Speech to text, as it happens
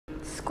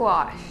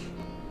Squash.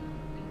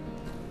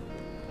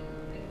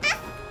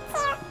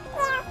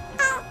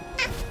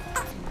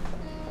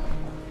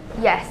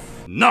 Yes.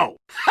 No.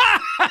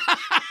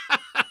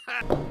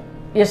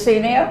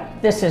 Yesenia,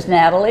 this is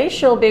Natalie.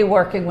 She'll be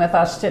working with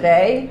us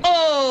today.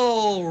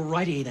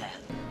 Alrighty then.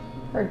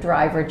 Her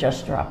driver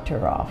just dropped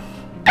her off.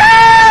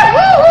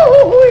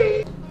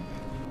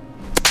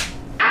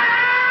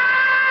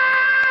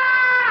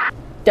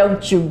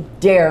 Don't you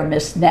dare,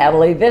 Miss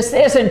Natalie. This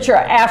isn't your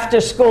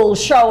after-school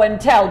show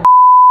and tell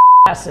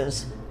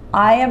classes.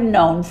 I am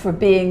known for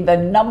being the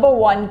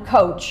 #1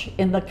 coach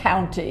in the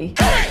county.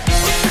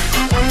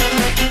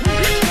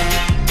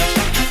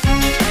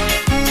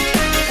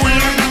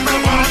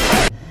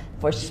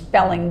 For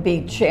spelling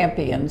bee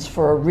champions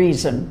for a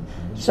reason.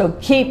 So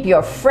keep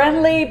your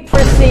friendly,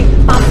 prissy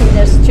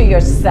poppiness to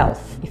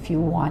yourself if you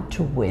want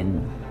to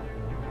win.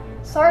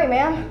 Sorry,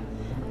 ma'am.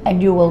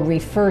 And you will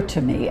refer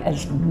to me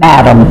as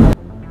Madam.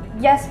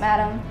 Yes,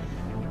 madam.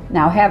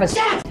 Now have a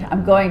seat.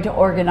 I'm going to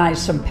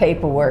organize some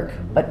paperwork,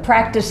 but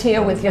practice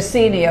here with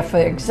Yesenia for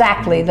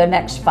exactly the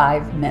next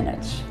 5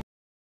 minutes.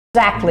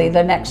 Exactly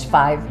the next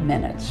 5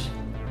 minutes.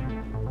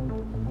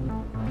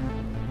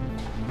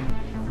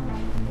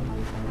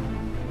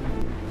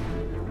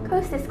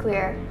 Coast is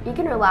clear. You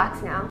can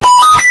relax now.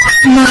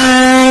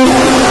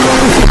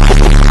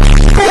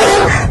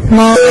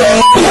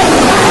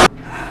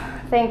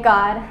 Thank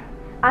God.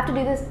 I have to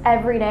do this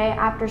every day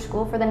after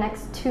school for the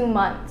next 2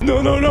 months.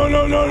 No. Wait.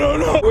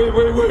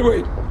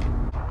 Wait.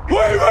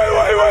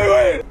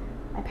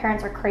 My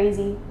parents are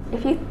crazy.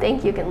 If you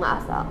think you can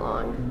last that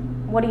long.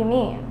 What do you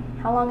mean?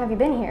 How long have you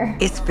been here?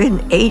 It's been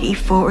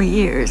 84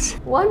 years.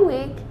 1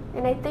 week,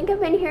 and I think I've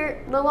been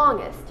here the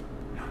longest.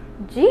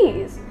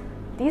 Jeez,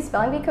 these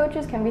spelling bee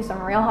coaches can be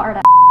some real hard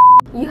ass.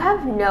 You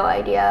have no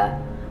idea,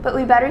 but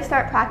we better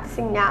start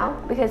practicing now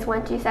because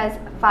when she says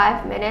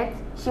 5 minutes,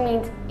 she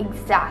means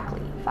exactly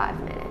 5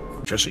 minutes.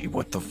 Jesse,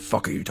 what the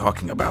fuck are you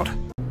talking about?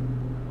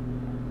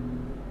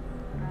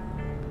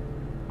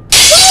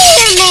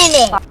 Wait a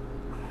minute!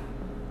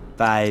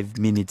 5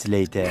 minutes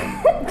later.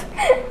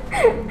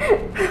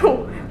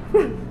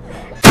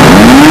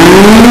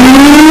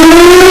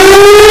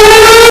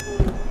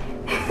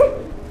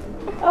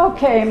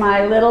 Okay,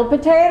 my little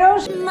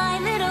potatoes.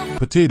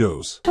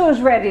 Potatoes.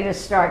 Who's ready to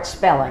start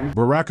spelling?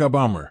 Barack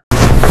Obama.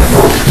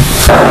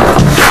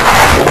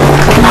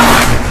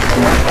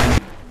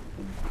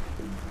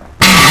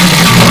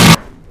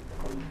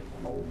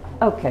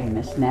 Okay,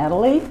 Miss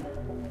Natalie.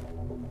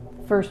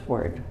 First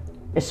word,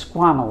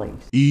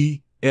 Esquamales.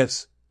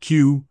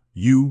 ESQUAMULOSE.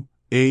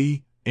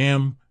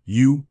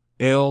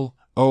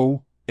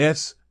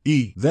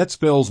 That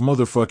spells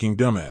motherfucking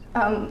dumbass.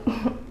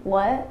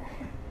 What?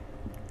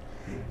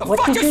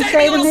 What did you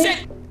say to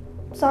me?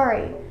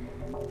 Sorry.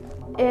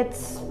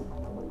 It's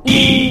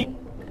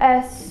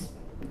ESQUAMOA.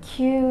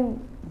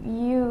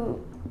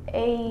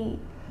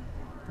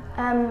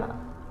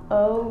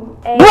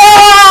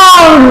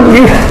 Wrong!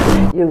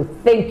 You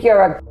think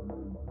you're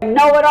a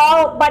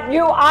know-it-all, but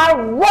you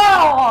are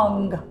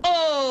wrong!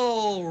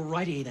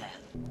 Alrighty then.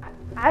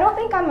 I don't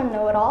think I'm a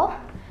know-it-all.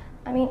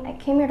 I mean, I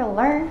came here to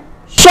learn.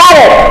 Shut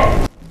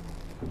it!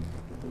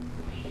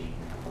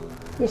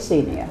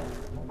 Yesenia.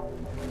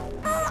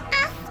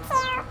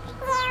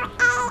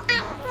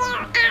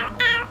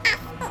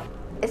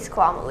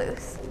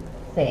 Esquamaloose.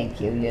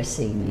 Thank you,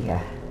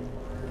 Yesenia.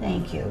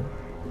 Thank you.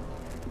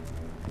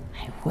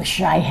 I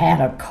wish I had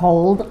a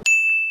cold.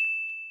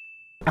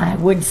 I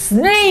would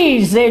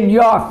sneeze in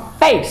your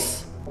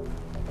face!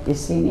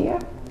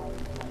 Yesenia,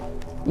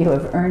 you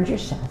have earned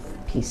yourself a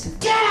piece of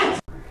cake.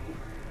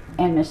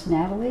 And Miss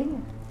Natalie,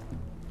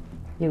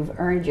 you've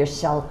earned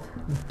yourself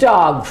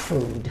dog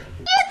food.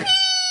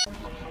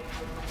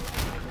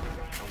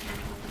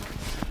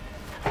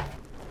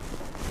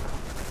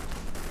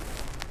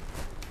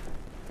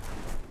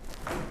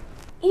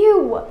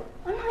 Ew,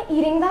 I'm not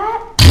eating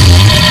that.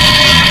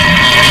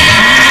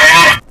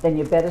 Then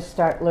you better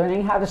start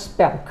learning how to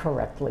spell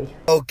correctly.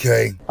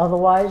 Okay.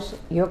 Otherwise,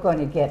 you're going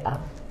to get a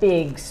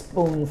big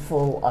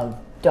spoonful of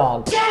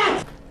dog.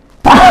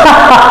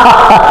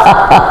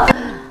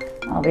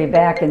 I'll be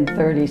back in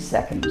 30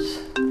 seconds.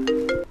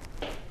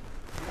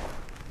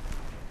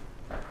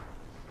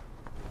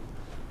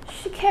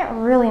 She can't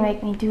really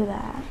make me do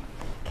that,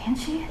 can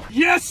she?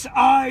 Yes,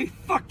 I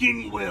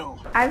fucking will.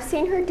 I've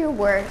seen her do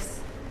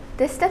worse.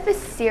 This stuff is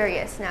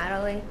serious,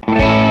 Natalie.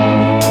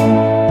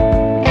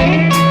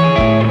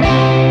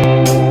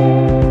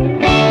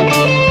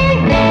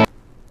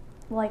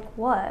 Like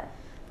what?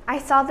 I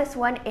saw this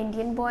one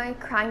Indian boy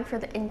crying for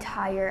the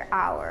entire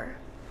hour.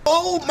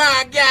 Oh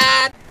my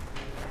God!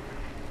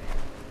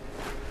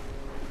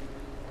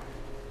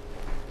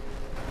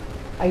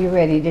 Are you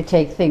ready to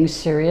take things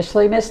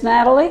seriously, Miss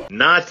Natalie?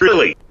 Not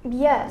really.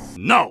 Yes.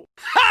 No.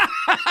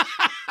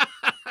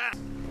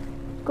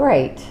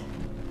 Great.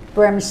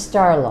 Brem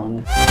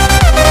Starlung.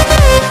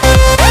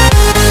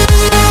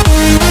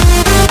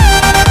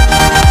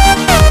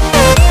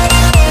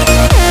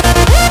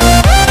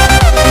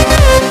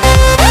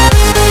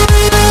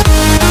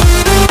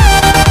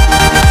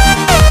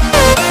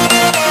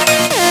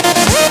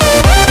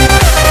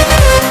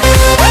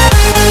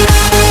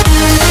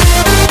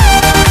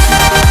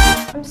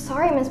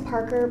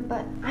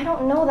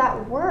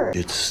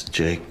 It's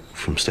Jake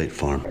from State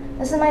Farm.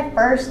 This is my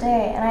first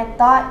day, and I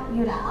thought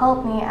you'd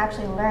help me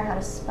actually learn how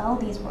to spell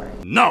these words.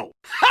 No!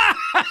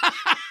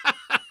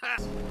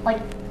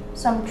 Like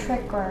some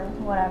trick or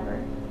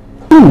whatever.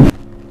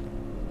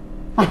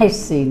 I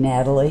see,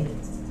 Natalie.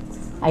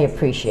 I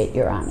appreciate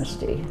your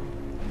honesty.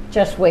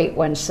 Just wait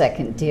 1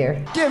 second,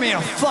 dear. Give me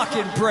a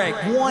fucking break.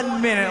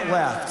 1 minute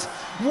left.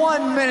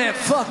 1 minute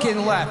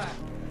fucking left.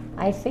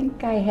 I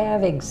think I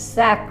have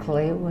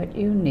exactly what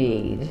you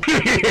need.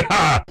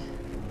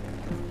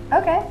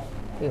 Okay.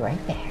 Be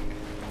right back.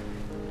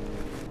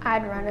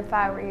 I'd run if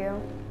I were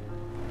you.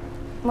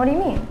 What do you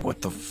mean?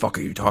 What the fuck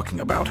are you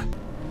talking about?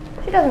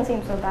 She doesn't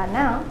seem so bad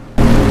now.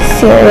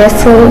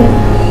 Seriously?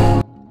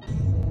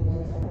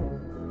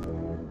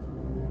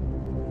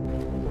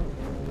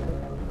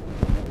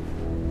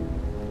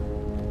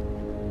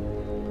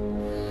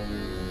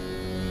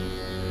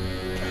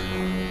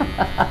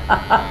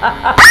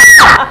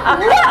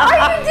 What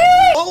are you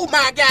doing? Oh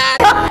my god!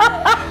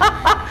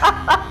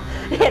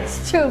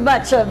 It's too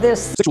much of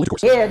this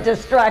here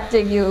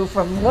distracting you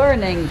from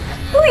learning.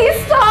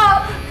 Please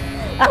stop!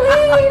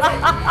 Please!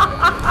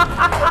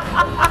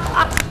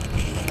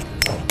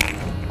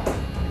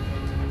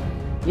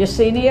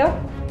 Yesenia?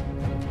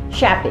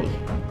 Chappie.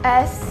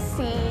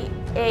 S-C-H-A-E.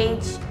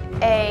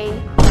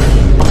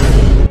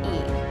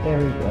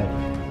 Very good.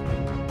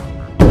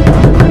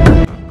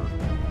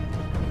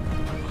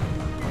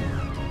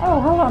 Oh,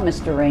 hello,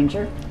 Mr.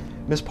 Ranger.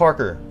 Miss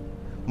Parker,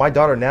 my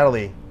daughter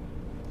Natalie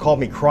called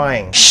me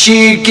crying.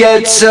 She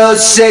gets so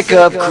sick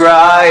of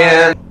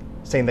crying.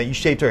 Saying that you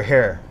shaved her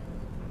hair.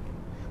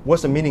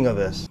 What's the meaning of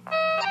this?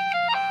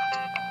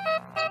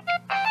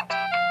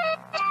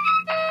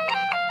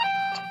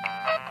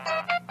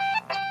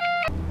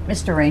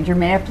 Mr. Ranger,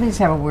 may I please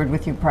have a word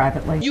with you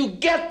privately? You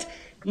get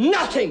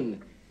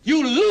nothing!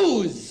 You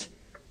lose!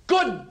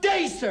 Good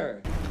day,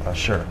 sir!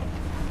 Sure.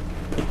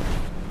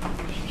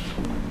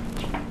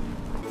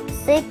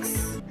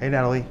 6. Hey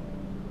Natalie,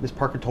 Miss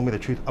Parker told me the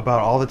truth about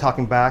all the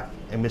talking back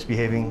and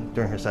misbehaving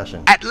during her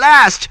session. At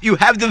last, you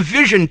have the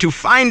vision to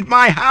find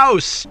my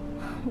house!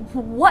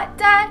 What,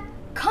 Dad?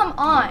 Come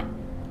on.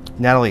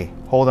 Natalie,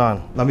 hold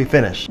on. Let me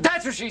finish.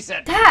 That's what she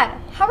said! Dad,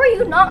 how are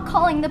you not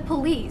calling the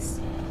police?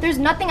 There's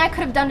nothing I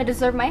could have done to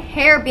deserve my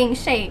hair being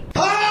shaved.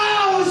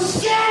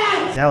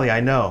 Natalie, I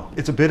know.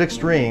 It's a bit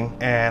extreme,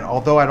 and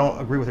although I don't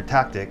agree with her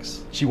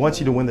tactics, she wants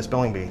you to win the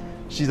spelling bee.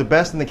 She's the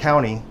best in the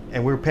county,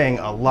 and we're paying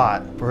a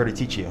lot for her to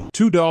teach you.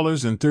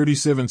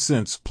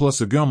 $2.37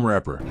 plus a gum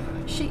wrapper.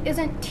 She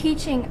isn't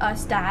teaching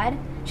us, Dad.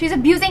 She's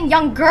abusing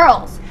young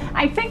girls.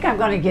 I think I'm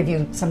going to give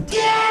you some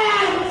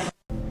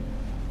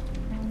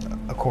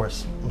Of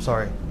course. I'm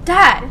sorry.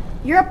 Dad,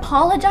 you're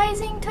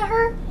apologizing to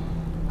her?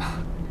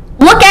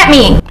 Look at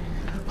me!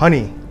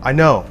 Honey, I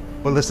know,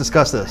 but let's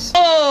discuss this.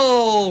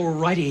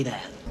 Alrighty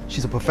then.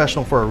 She's a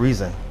professional for a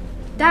reason.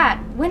 Dad,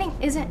 winning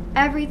isn't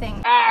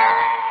everything.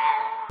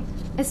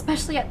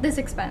 Especially at this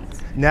expense.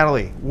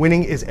 Natalie,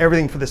 winning is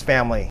everything for this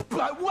family.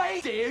 But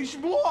wait, there's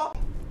more!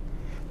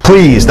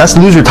 Please, that's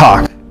loser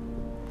talk.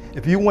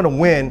 If you want to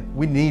win,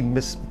 we need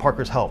Miss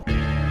Parker's help.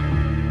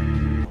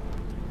 I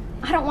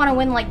don't want to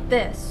win like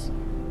this.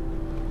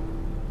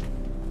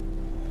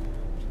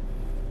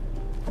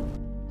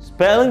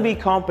 Spelling bee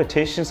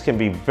competitions can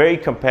be very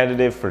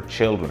competitive for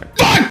children.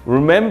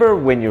 Remember,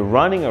 when you're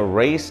running a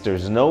race,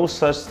 there's no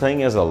such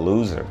thing as a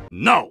loser.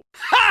 No!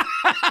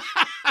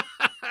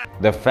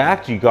 The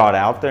fact you got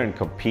out there and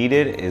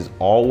competed is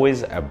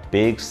always a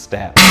big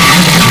step.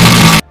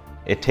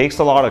 It takes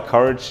a lot of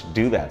courage to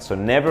do that, so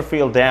never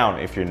feel down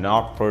if you're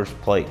not first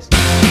place.